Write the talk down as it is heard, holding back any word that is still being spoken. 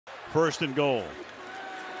First and goal.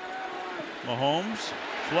 Mahomes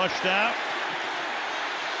flushed out.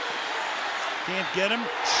 Can't get him.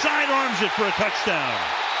 Sidearms it for a touchdown.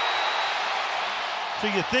 So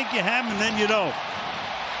you think you have him, and then you don't.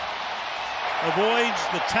 Avoids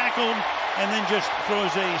the tackle, and then just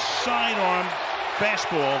throws a sidearm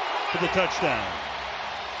fastball for the touchdown.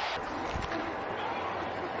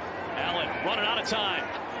 Allen running out of time.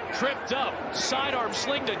 Tripped up. Sidearm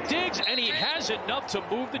sling to Diggs, and he has enough to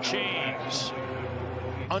move the chains.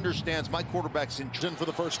 Understands my quarterback's in for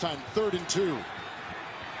the first time. 3rd and 2.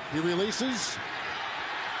 He releases.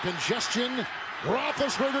 Congestion.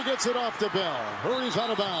 Roethlisberger gets it off to Bell. Hurries out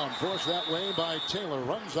of bounds. Forced that way by Taylor.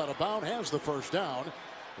 Runs out of bounds. Has the first down.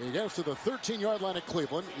 He gets to the 13-yard line at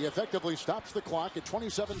Cleveland. He effectively stops the clock at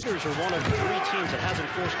 27. Steelers are one of 3 teams that hasn't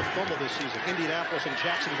forced a fumble this season. Indianapolis and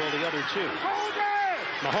Jacksonville the other 2.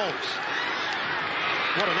 Mahomes.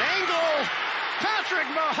 What an angle! Patrick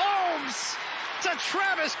Mahomes to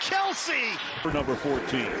Travis Kelce. For number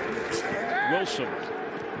 14. Wilson.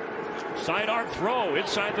 Sidearm throw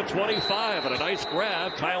inside the 25, and a nice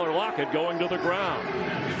grab. Tyler Lockett going to the ground.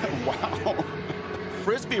 Wow.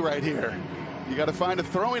 Frisbee right here. You got to find a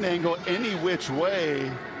throwing angle any which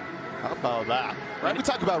way. How about that? Right, we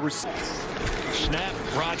talk about Snap,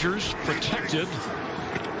 Rodgers protected.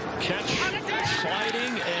 Catch,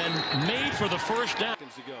 sliding, and made for the first down. To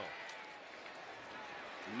go.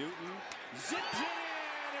 Newton zips it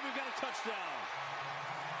in, and we've got a touchdown.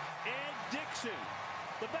 Ed Dixon,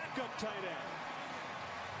 the backup tight end.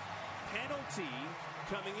 Penalty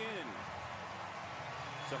coming in.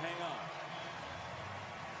 So hang on.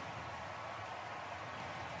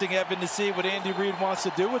 Having to see what Andy Reid wants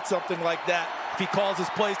to do with something like that if he calls his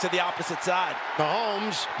plays to the opposite side.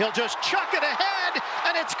 Mahomes, he'll just chuck it ahead,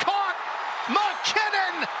 and it's caught.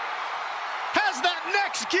 McKinnon has that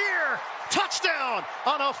next gear. Touchdown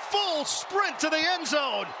on a full sprint to the end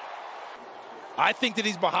zone. I think that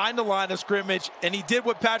he's behind the line of scrimmage, and he did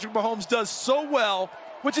what Patrick Mahomes does so well,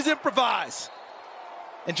 which is improvise.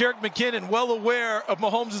 And Jerick McKinnon, well aware of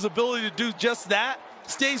Mahomes' ability to do just that,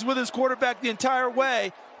 stays with his quarterback the entire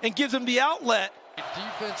way and gives him the outlet.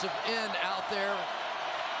 Defensive end out there.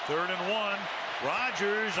 3rd and 1.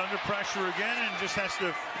 Rodgers under pressure again and just has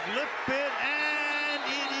to flip it, and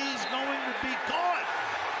it is going to be caught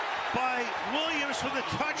by Williams for the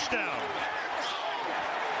touchdown.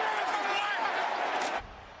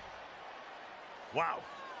 Wow.